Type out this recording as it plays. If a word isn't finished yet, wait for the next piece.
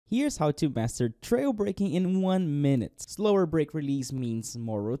Here's how to master trail braking in 1 minute. Slower brake release means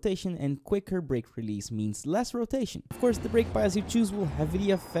more rotation, and quicker brake release means less rotation. Of course, the brake bias you choose will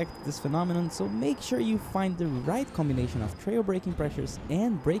heavily affect this phenomenon, so make sure you find the right combination of trail braking pressures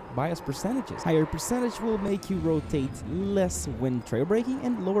and brake bias percentages. Higher percentage will make you rotate less when trail braking,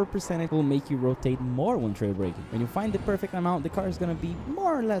 and lower percentage will make you rotate more when trail braking. When you find the perfect amount, the car is going to be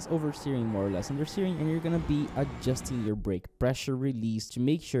more or less oversteering, more or less understeering, and you're going to be adjusting your brake pressure release to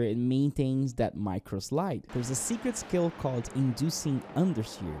make sure it maintains that micro slide. There's a secret skill called inducing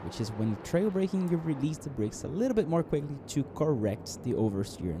understeer, which is when trail braking, you release the brakes a little bit more quickly to correct the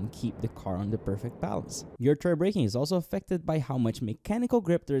oversteer and keep the car on the perfect balance. Your trail braking is also affected by how much mechanical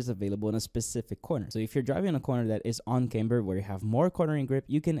grip there is available in a specific corner. So if you're driving a corner that is on camber where you have more cornering grip,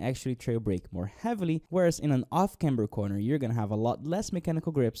 you can actually trail brake more heavily, whereas in an off camber corner, you're gonna have a lot less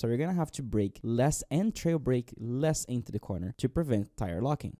mechanical grip, so you're gonna have to brake less and trail brake less into the corner to prevent tire locking.